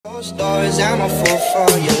Stories, I'm a fool for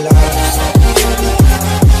your love.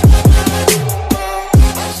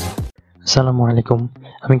 আসসালামু আলাইকুম,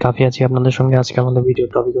 আমি কাফি আছি আপনাদের সঙ্গে। আজকে আমাদের ভিডিও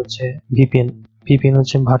টপিক হচ্ছে ভিপিএন। ভিপিএন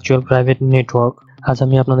হচ্ছে ভার্চুয়াল প্রাইভেট নেটওয়ার্ক। আজ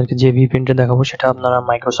আমি আপনাদেরকে যে ভিপিএনটা দেখাবো সেটা আপনারা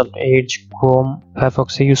মাইক্রোসফট এজ, ক্রোম,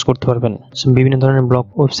 ফায়ারফক্সে ইউজ করতে পারবেন। বিভিন্ন ধরনের ব্লগ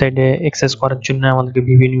ওয়েবসাইটে অ্যাক্সেস করার জন্য আমাদেরকে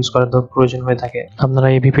ভিপিএন ইউজ করার প্রয়োজন হয়ে থাকে। আপনারা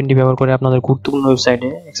এই ভিপিএনটি ব্যবহার করে আপনাদের গুরুত্বপূর্ণ ওয়েবসাইটে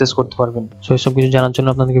অ্যাক্সেস করতে পারবেন। সো এসব কিছু জানার জন্য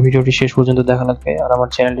আপনাদেরকে ভিডিওটি শেষ পর্যন্ত দেখা লাগবে। আর আমার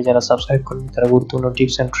চ্যানেলটি যারা সাবস্ক্রাইব করেন তারা গুরুত্বপূর্ণ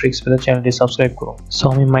টিপস এন্ড ট্রিক্স পেতে চ্যানেলটি সাবস্ক্রাইব করুন। সো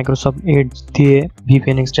আমি মাইক্রোসফট এজ দিয়ে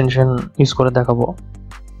ভিপিএন এক্সটেনশন ইউজ করে দেখাবো।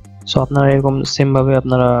 সো আপনারা এরকম সেম ভাবে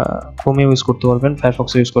আপনারা ক্রোমে ইউজ করতে পারবেন,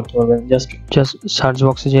 ফায়ারফক্সে ইউজ করতে পারবেন। জাস্ট সার্চ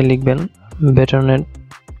বক্সে যে লিখবেন BetterNet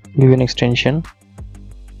ভিপিএন এক্সটেনশন।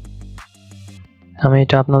 আমি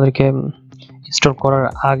এটা আপনাদেরকে ইনস্টল করার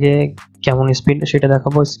আগে কেমন স্পিড সেটা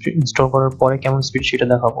দেখাবো, ইনস্টল করার পরে কেমন স্পিড সেটা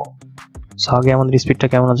দেখাবো। সো আগে আমাদের স্পিডটা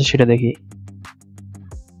কেমন আছে সেটা দেখি।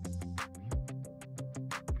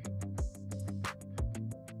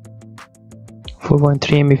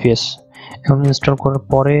 Mbps। এখন ইনস্টল করার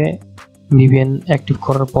পরে VPN অ্যাক্টিভ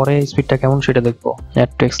করার পরে স্পিডটা কেমন সেটা দেখবো। Add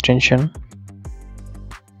to extension.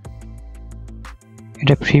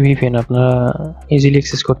 এটা ফ্রি VPN, আপনারা ইজিলি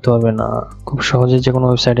অ্যাক্সেস করতে পারবেন, খুব সহজে যে কোনো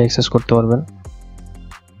ওয়েবসাইটে অ্যাক্সেস করতে পারবেন।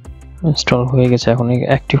 ইনস্টল হয়ে গেছে, এখন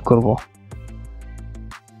অ্যাক্টিভ করব।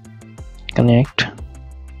 কানেক্ট।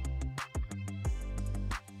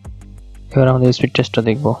 এবার আমাদের স্পিড টেস্টটা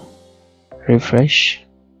দেখব। রিফ্রেশ।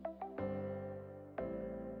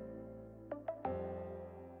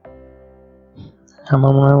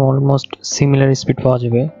 আমার মনে হয় অলমোস্ট সিমিলার স্পিড পাওয়া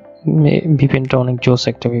যাবে। ভিপিএনটা অনেক জোস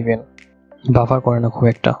একটা ভিপিএন, বাফার করে না খুব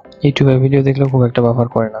একটা। ইউটিউবে ভিডিও দেখলে খুব একটা বাফার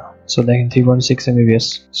করে না। সো দেখেন 3.6 Mbps।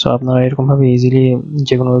 সো আপনারা এরকম ভাবে ইজিলি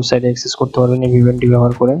যে কোনো ওয়েবসাইটে অ্যাক্সেস করতে পারবেন এই ভিপিএনটি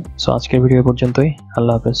ব্যবহার করে। সো আজকের ভিডিও পর্যন্তই।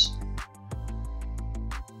 আল্লাহ হাফেজ।